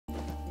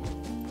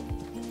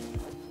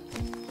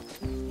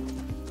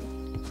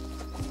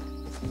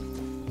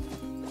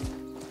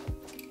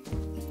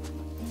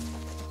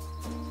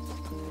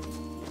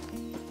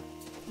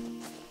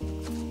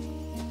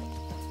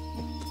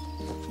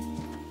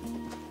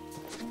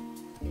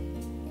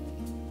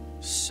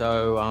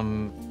So,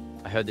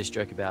 I heard this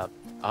joke about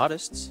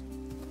artists.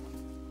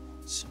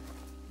 It's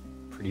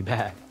pretty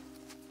bad.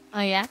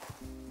 Oh, yeah?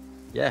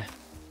 Yeah.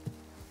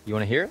 You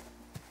want to hear it?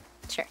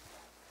 Sure.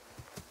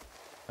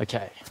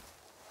 Okay.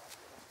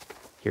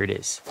 Here it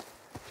is.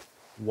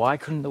 Why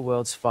couldn't the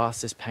world's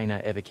fastest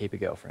painter ever keep a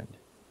girlfriend?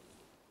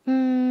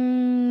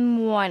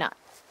 Why not?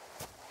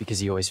 Because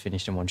he always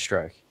finished in one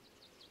stroke.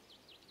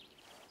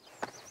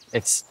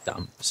 It's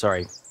dumb.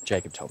 Sorry,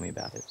 Jacob told me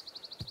about it.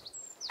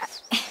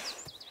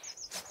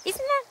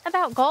 Isn't that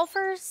about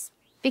golfers?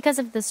 Because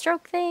of the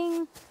stroke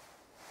thing?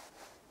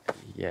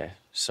 Yeah,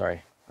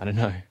 sorry. I don't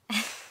know.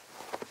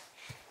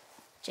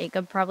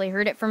 Jacob probably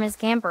heard it from his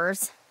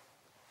campers.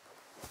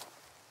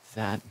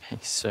 That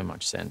makes so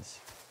much sense.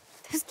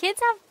 Those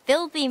kids have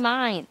filthy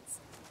minds.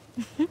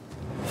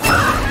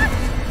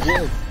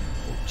 Whoa.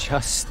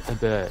 Just a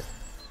bird.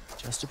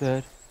 Just a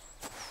bird.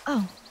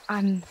 Oh,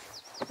 I'm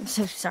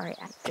so sorry.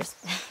 I've just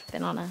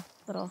been on a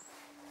little...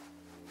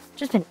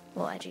 Just been a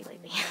little edgy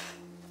lately.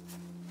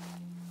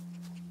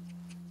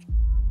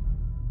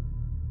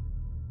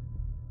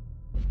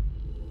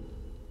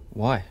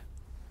 Why?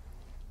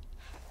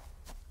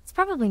 It's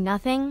probably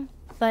nothing,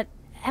 but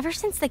ever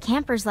since the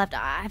campers left,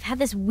 I've had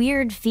this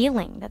weird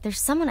feeling that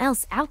there's someone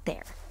else out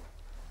there.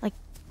 Like,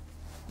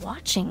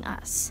 watching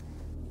us.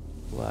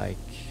 Like,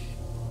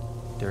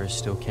 there are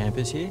still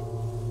campers here?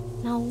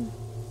 No,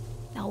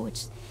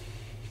 it's,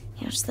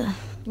 just the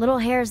little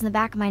hairs in the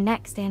back of my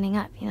neck standing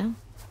up, you know?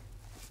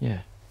 Yeah.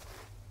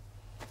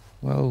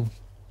 Well,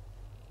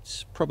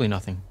 it's probably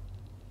nothing.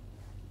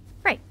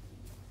 Right.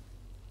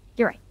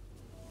 You're right.